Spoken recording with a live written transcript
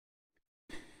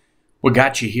What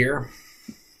got you here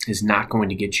is not going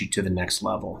to get you to the next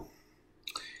level.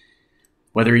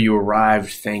 Whether you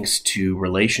arrived thanks to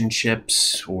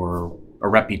relationships or a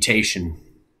reputation,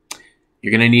 you're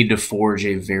going to need to forge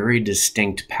a very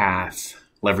distinct path,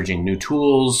 leveraging new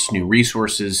tools, new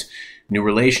resources, new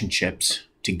relationships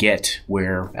to get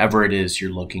wherever it is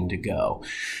you're looking to go.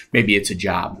 Maybe it's a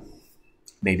job.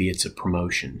 Maybe it's a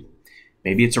promotion.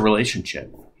 Maybe it's a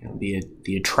relationship.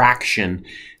 The attraction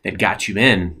that got you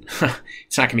in,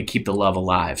 it's not going to keep the love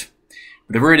alive.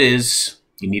 Whatever it is,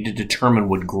 you need to determine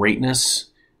what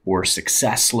greatness or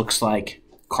success looks like,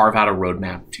 carve out a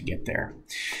roadmap to get there.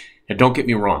 Now, don't get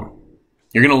me wrong.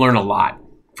 You're going to learn a lot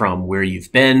from where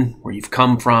you've been, where you've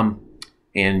come from,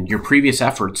 and your previous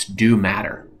efforts do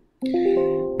matter.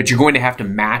 But you're going to have to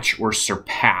match or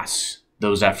surpass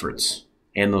those efforts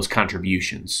and those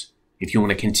contributions if you want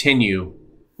to continue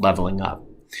leveling up.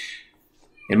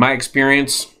 In my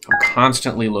experience, I'm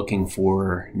constantly looking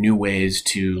for new ways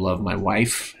to love my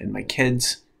wife and my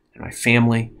kids and my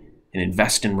family and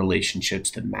invest in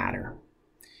relationships that matter.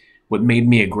 What made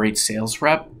me a great sales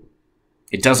rep,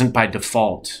 it doesn't by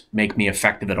default make me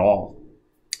effective at all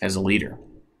as a leader.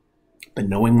 But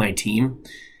knowing my team,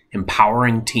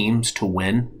 empowering teams to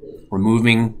win,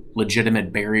 removing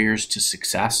legitimate barriers to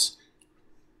success,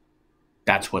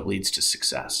 that's what leads to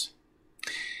success.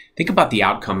 Think about the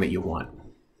outcome that you want,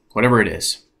 whatever it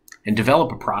is, and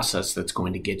develop a process that's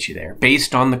going to get you there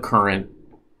based on the current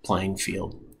playing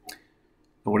field.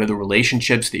 What are the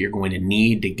relationships that you're going to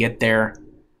need to get there?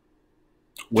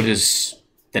 What is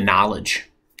the knowledge?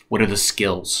 What are the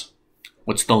skills?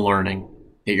 What's the learning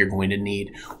that you're going to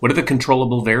need? What are the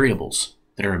controllable variables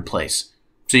that are in place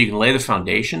so you can lay the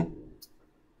foundation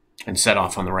and set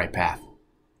off on the right path?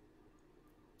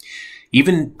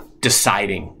 Even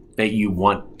deciding that you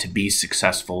want to be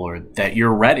successful or that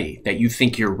you're ready, that you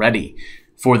think you're ready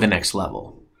for the next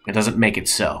level, it doesn't make it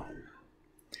so.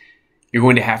 You're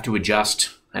going to have to adjust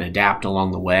and adapt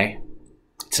along the way.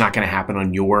 It's not going to happen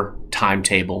on your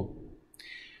timetable.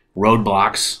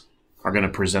 Roadblocks are going to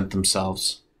present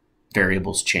themselves.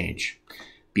 Variables change.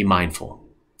 Be mindful.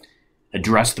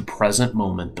 Address the present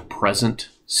moment, the present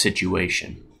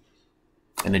situation,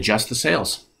 and adjust the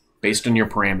sails based on your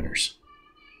parameters.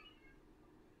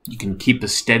 You can keep a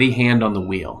steady hand on the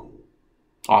wheel.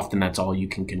 Often that's all you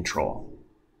can control.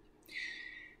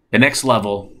 The next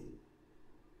level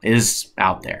is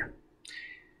out there.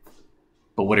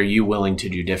 But what are you willing to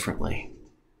do differently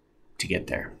to get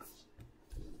there?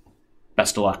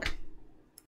 Best of luck.